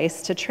follow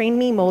Christ to train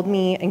me, mold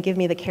me, and give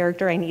me the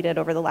character I needed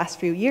over the last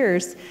few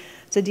years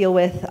to deal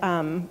with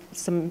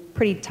some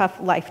pretty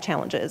tough life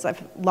challenges.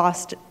 I've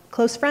lost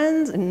close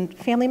friends and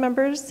family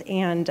members,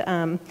 and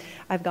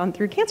I've gone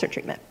through cancer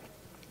treatment.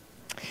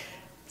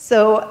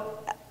 So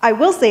I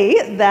will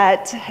say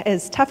that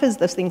as tough as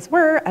those things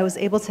were, I was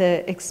able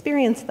to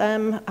experience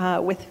them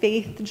with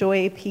faith,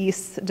 joy,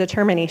 peace,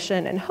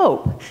 determination, and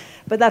hope.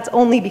 But that's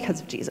only because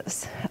of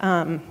Jesus.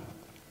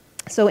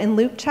 So in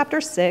Luke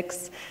chapter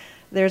 6,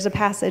 There's a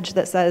passage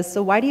that says,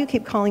 "So why do you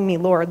keep calling me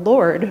Lord,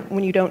 Lord,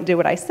 when you don't do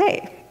what I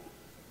say?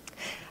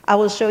 I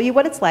will show you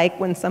what it's like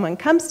when someone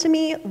comes to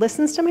me,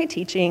 listens to my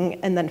teaching,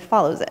 and then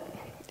follows it.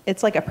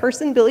 It's like a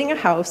person building a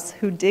house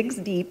who digs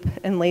deep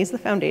and lays the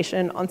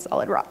foundation on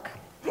solid rock.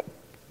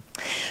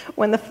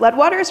 When the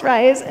floodwaters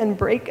rise and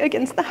break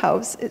against the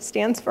house, it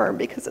stands firm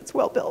because it's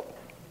well built."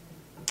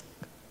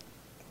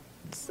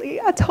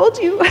 See, I told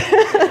you.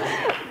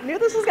 Knew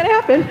this was going to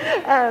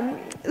happen.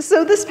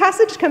 So this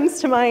passage comes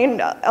to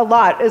mind a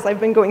lot as I've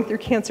been going through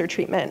cancer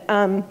treatment.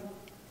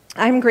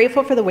 I'm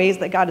grateful for the ways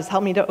that God has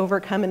helped me to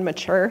overcome and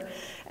mature,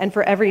 and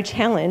for every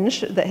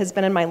challenge that has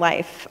been in my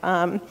life.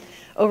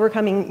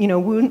 Overcoming,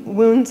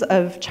 wounds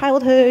of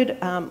childhood,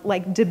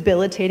 like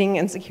debilitating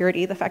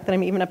insecurity. The fact that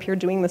I'm even up here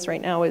doing this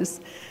right now is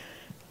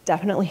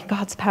definitely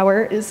God's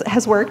power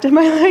has worked in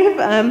my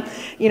life.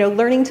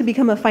 Learning to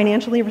become a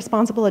financially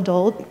responsible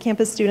adult.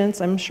 Campus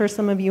students, I'm sure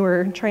some of you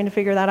are trying to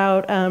figure that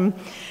out.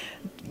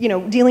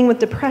 Dealing with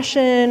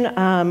depression,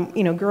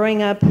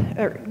 growing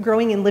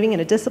and living in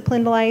a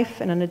disciplined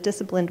life and in a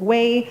disciplined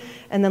way,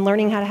 and then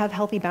learning how to have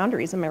healthy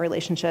boundaries in my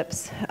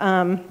relationships.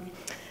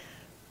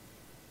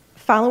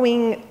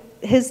 Following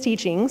his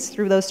teachings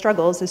through those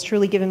struggles has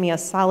truly given me a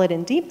solid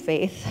and deep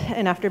faith,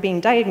 and after being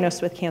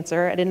diagnosed with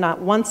cancer, I did not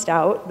once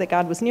doubt that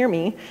God was near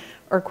me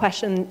or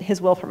question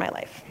his will for my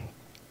life.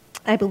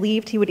 I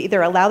believed he would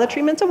either allow the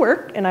treatment to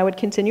work and I would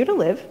continue to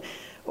live,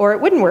 or it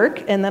wouldn't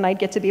work and then I'd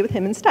get to be with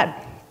him instead.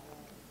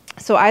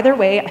 So either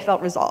way, I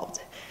felt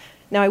resolved.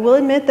 Now, I will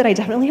admit that I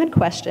definitely had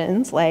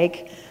questions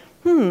like,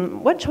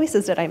 what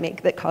choices did I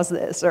make that caused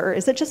this? Or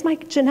is it just my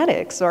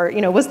genetics? Or,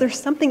 was there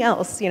something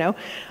else,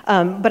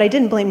 But I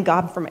didn't blame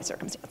God for my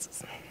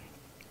circumstances.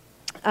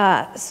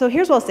 So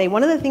here's what I'll say.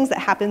 One of the things that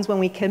happens when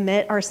we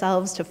commit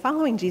ourselves to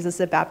following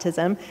Jesus at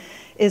baptism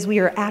is we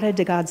are added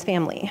to God's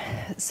family.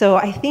 So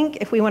I think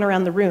if we went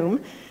around the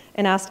room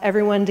and asked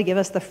everyone to give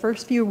us the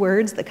first few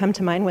words that come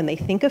to mind when they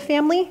think of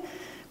family,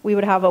 we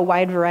would have a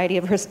wide variety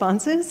of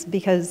responses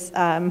because,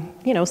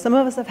 some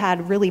of us have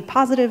had really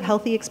positive,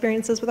 healthy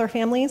experiences with our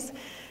families,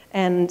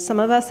 and some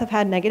of us have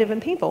had negative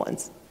and painful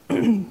ones.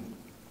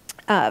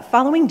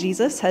 Following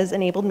Jesus has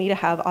enabled me to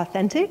have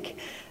authentic,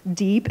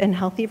 deep, and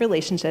healthy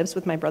relationships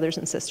with my brothers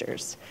and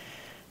sisters.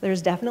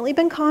 There's definitely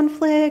been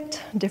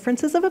conflict,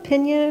 differences of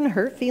opinion,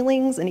 hurt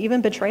feelings, and even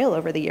betrayal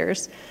over the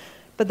years,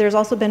 but there's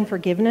also been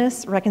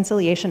forgiveness,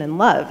 reconciliation, and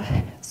love.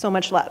 So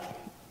much love.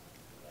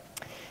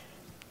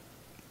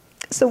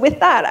 So with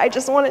that, I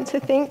just wanted to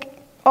thank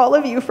all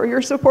of you for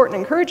your support and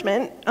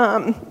encouragement,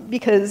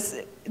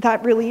 because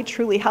that really,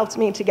 truly helped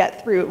me to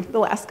get through the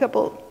last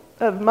couple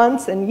of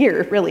months and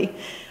year, really.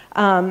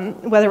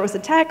 Whether it was a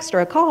text or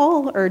a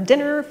call or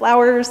dinner,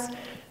 flowers,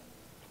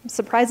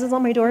 surprises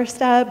on my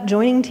doorstep,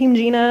 joining Team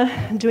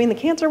Gina, doing the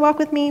cancer walk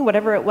with me,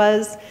 whatever it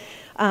was,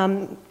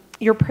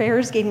 your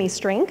prayers gave me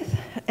strength,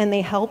 and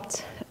they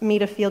helped me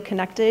to feel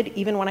connected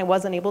even when I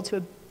wasn't able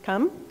to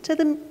come to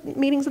the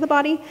meetings of the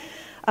body.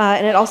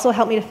 And it also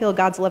helped me to feel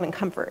God's love and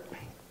comfort.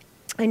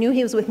 I knew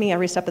he was with me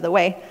every step of the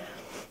way.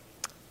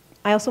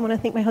 I also want to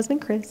thank my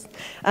husband, Chris,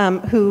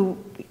 who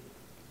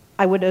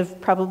I would have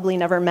probably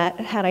never met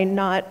had I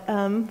not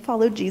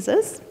followed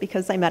Jesus,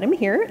 because I met him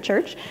here at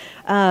church.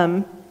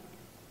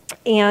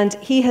 And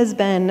he has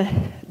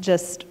been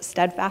just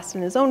steadfast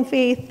in his own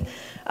faith.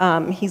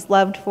 He's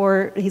loved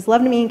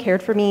me and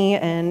cared for me,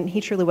 and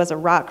he truly was a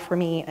rock for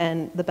me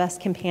and the best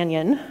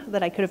companion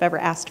that I could have ever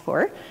asked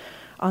for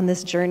on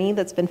this journey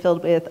that's been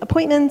filled with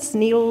appointments,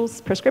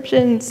 needles,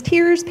 prescriptions,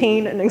 tears,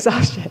 pain, and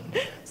exhaustion.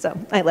 So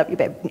I love you,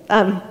 babe.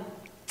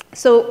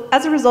 So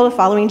as a result of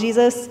following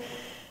Jesus,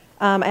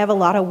 I have a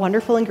lot of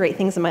wonderful and great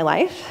things in my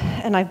life,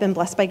 and I've been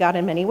blessed by God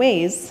in many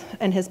ways,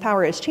 and his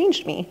power has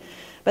changed me.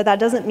 But that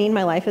doesn't mean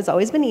my life has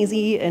always been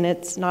easy, and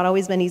it's not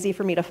always been easy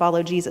for me to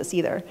follow Jesus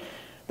either.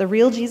 The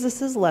real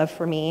Jesus' love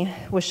for me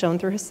was shown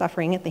through his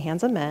suffering at the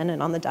hands of men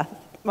and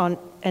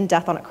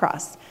death on a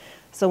cross.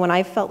 So when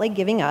I've felt like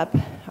giving up,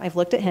 I've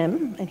looked at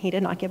him, and he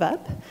did not give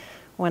up.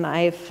 When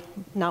I've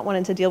not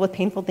wanted to deal with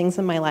painful things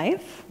in my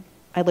life,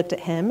 I looked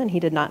at him, and he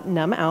did not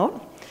numb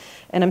out.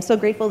 And I'm so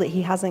grateful that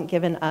he hasn't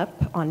given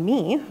up on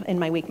me in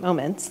my weak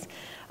moments.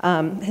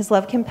 His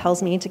love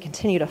compels me to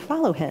continue to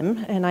follow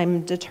him, and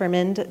I'm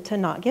determined to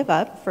not give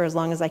up for as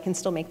long as I can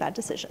still make that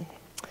decision.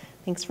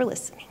 Thanks for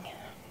listening.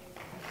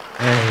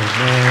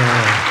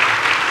 Amen.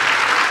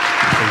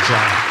 Great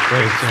job.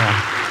 Great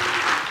job.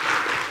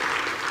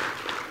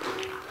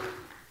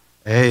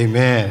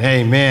 Amen.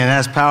 Amen.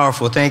 That's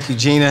powerful. Thank you,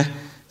 Gina,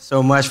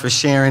 so much for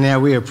sharing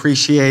that. We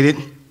appreciate it.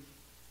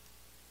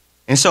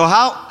 And so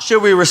how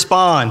should we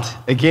respond,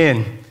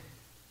 again,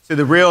 to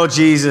the real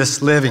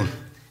Jesus living?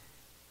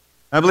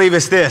 I believe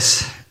it's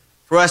this,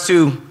 for us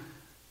to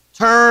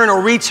turn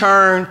or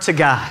return to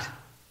God.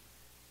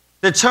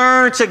 To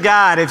turn to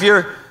God. If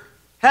you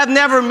have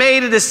never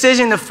made a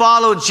decision to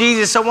follow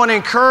Jesus, I want to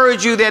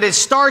encourage you that it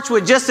starts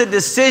with just a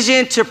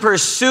decision to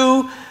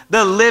pursue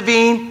the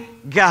living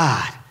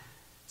God.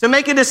 To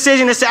make a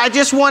decision to say, I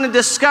just want to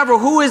discover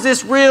who is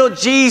this real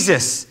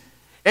Jesus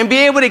and be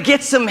able to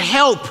get some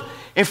help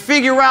and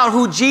figure out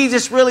who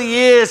Jesus really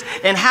is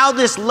and how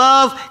this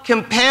love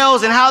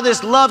compels and how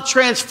this love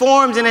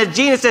transforms. And as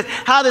Gina says,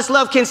 how this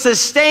love can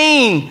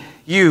sustain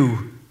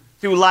you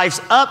through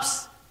life's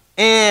ups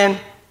and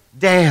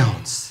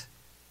downs.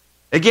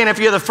 Again, if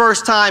you're the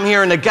first time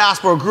hearing the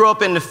gospel or grew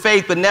up in the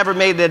faith but never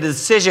made that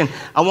decision,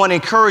 I want to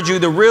encourage you,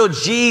 the real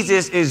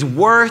Jesus is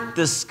worth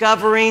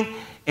discovering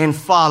and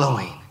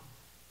following.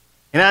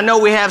 And I know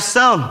we have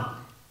some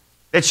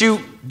that you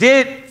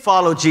did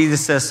follow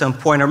Jesus at some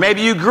point, or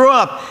maybe you grew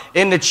up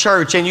in the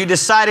church and you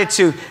decided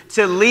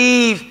to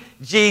leave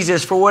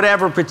Jesus for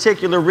whatever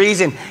particular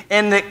reason.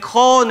 And the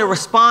call and the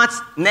response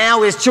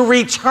now is to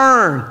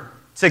return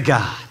to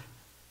God.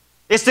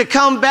 It's to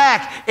come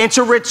back and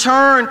to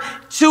return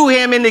to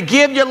him and to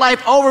give your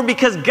life over,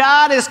 because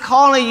God is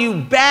calling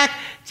you back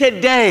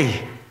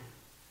today.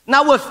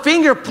 Not with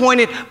finger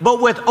pointed,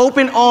 but with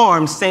open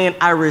arms saying,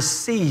 I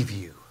receive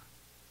you.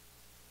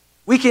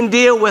 We can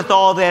deal with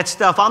all that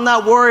stuff. I'm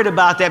not worried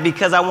about that,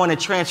 because I want to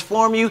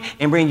transform you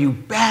and bring you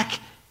back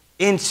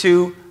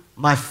into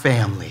my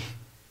family.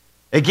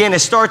 Again, it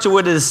starts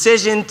with a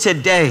decision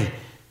today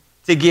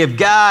to give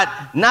God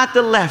not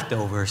the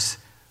leftovers,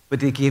 but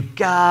to give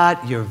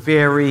God your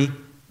very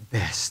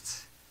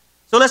best.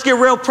 So let's get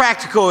real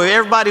practical.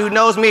 Everybody who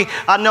knows me,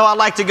 I know I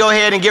like to go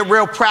ahead and get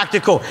real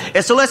practical.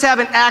 And so let's have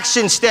an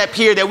action step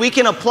here that we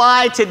can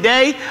apply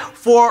today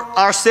for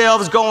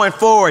ourselves going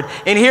forward.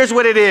 And here's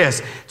what it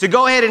is: to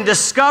go ahead and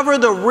discover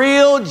the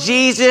real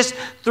Jesus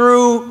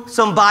through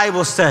some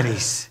Bible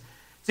studies.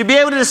 To be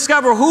able to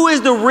discover who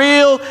is the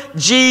real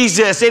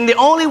Jesus. And the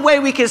only way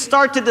we can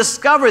start to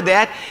discover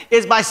that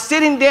is by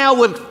sitting down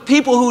with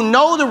people who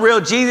know the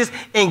real Jesus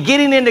and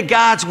getting into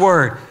God's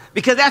word.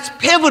 Because that's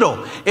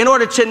pivotal in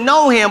order to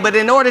know him, but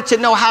in order to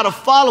know how to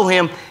follow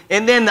him,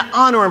 and then the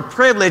honor and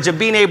privilege of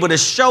being able to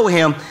show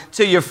him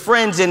to your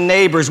friends and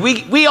neighbors.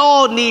 We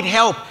all need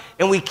help,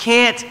 and we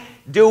can't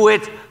do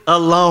it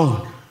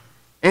alone.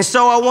 And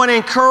so I want to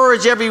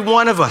encourage every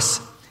one of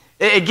us.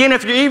 Again,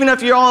 even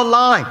if you're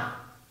online,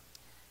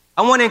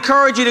 I want to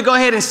encourage you to go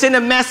ahead and send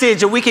a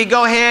message, or we can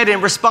go ahead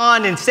and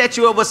respond and set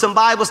you up with some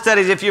Bible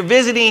studies. If you're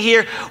visiting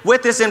here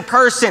with us in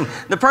person,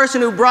 the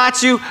person who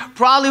brought you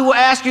probably will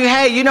ask you,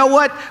 hey, you know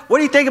what? What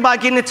do you think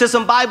about getting into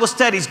some Bible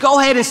studies? Go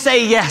ahead and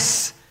say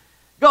yes.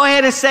 Go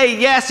ahead and say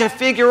yes and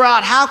figure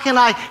out, how can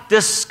I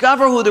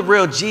discover who the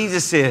real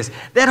Jesus is?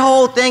 That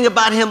whole thing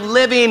about him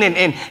living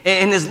and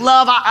his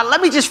love,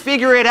 let me just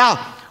figure it out.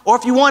 Or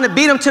if you want to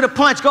beat him to the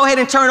punch, go ahead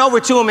and turn over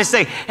to him and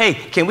say, hey,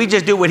 can we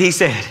just do what he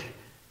said?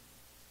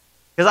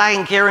 Because I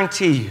can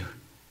guarantee you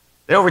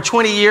that over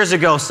 20 years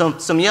ago,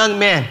 some young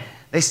men,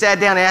 they sat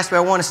down and asked me,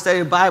 I want to study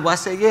the Bible. I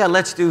said, yeah,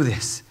 let's do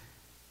this.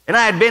 And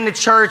I had been to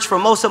church for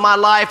most of my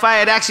life. I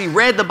had actually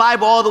read the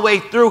Bible all the way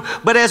through.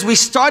 But as we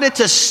started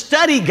to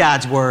study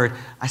God's word,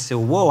 I said,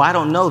 whoa, I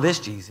don't know this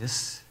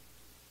Jesus.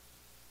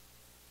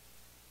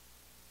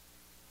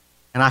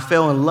 And I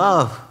fell in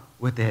love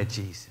with that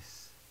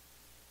Jesus.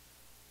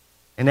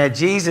 And that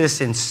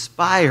Jesus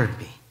inspired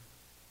me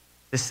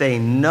to say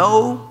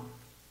no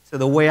to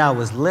the way I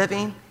was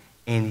living,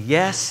 and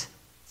yes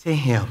to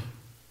him.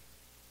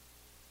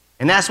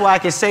 And that's why I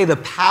can say the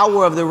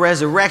power of the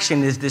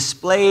resurrection is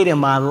displayed in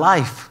my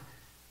life.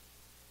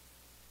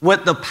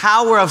 What the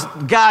power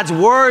of God's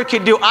word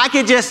can do, I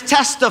could just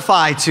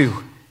testify to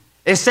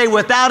and say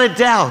without a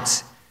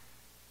doubt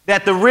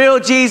that the real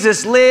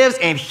Jesus lives,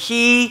 and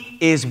he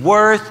is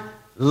worth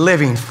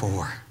living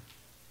for.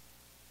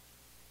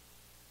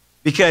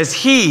 Because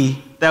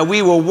he that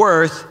we were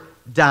worth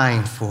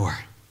dying for.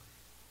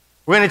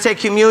 We're going to take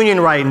communion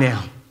right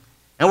now.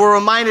 And we're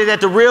reminded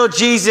that the real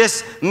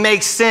Jesus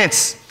makes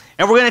sense.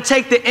 And we're going to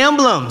take the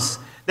emblems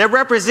that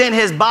represent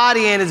his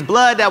body and his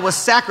blood that was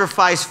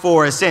sacrificed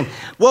for us. And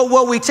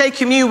what we take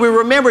communion, we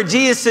remember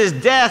Jesus'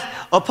 death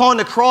upon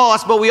the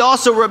cross, but we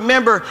also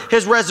remember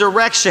his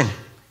resurrection.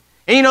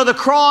 And you know, the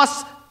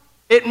cross,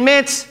 it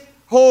meant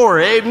horror,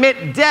 it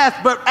meant death.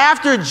 But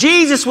after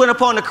Jesus went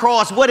upon the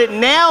cross, what it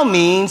now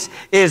means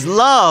is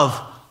love,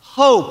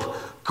 hope,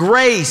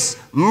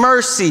 grace,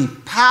 mercy,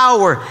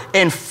 power,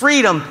 and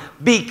freedom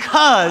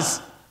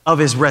because of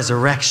his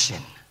resurrection.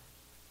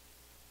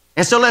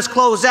 And so let's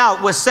close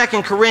out with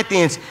 2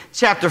 Corinthians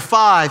chapter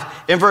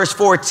 5 and verse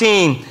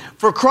 14.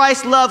 For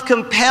Christ's love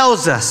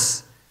compels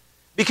us,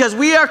 because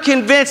we are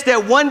convinced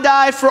that one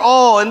died for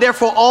all, and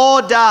therefore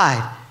all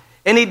died.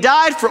 And he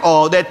died for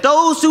all, that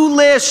those who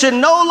live should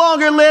no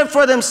longer live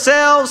for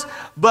themselves,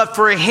 but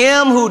for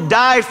him who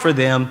died for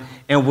them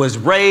and was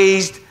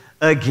raised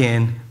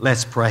again.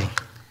 Let's pray.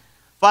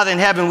 Father in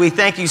heaven, we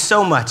thank you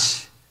so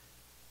much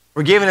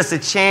for giving us a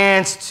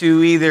chance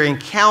to either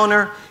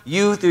encounter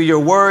you through your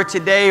word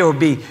today or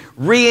be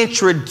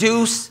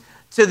reintroduced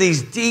to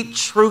these deep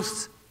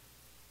truths.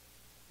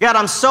 God,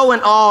 I'm so in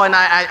awe, and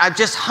I'm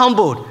just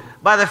humbled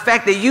by the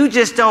fact that you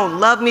just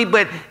don't love me,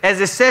 but as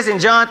it says in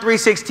John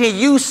 3:16,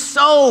 you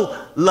so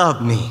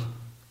love me.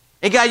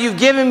 And God, you've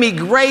given me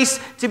grace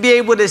to be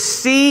able to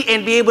see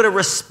and be able to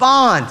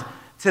respond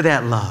to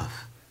that love.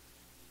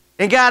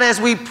 And God, as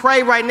we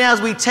pray right now,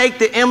 as we take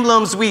the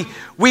emblems, we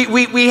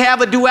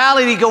have a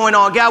duality going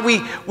on. God,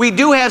 we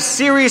do have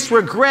serious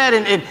regret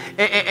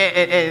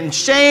and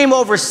shame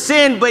over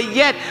sin, but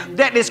yet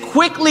that is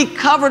quickly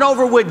covered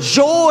over with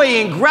joy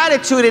and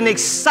gratitude and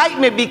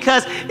excitement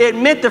because it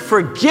meant the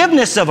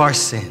forgiveness of our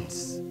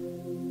sins.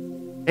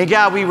 And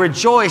God, we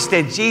rejoice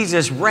that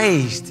Jesus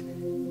raised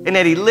and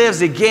that he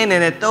lives again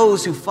and that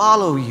those who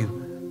follow you,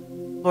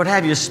 Lord,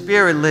 have your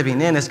spirit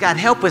living in us. God,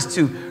 help us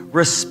to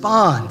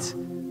respond.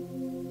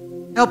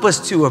 Help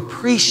us to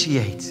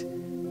appreciate.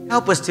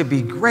 Help us to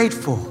be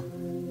grateful.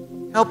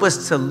 Help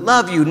us to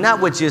love you,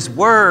 not with just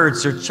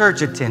words or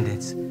church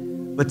attendance,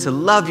 but to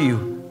love you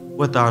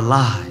with our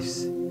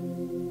lives.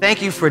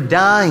 Thank you for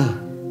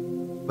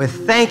dying, but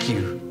thank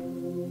you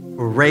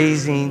for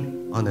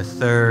raising on the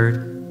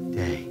third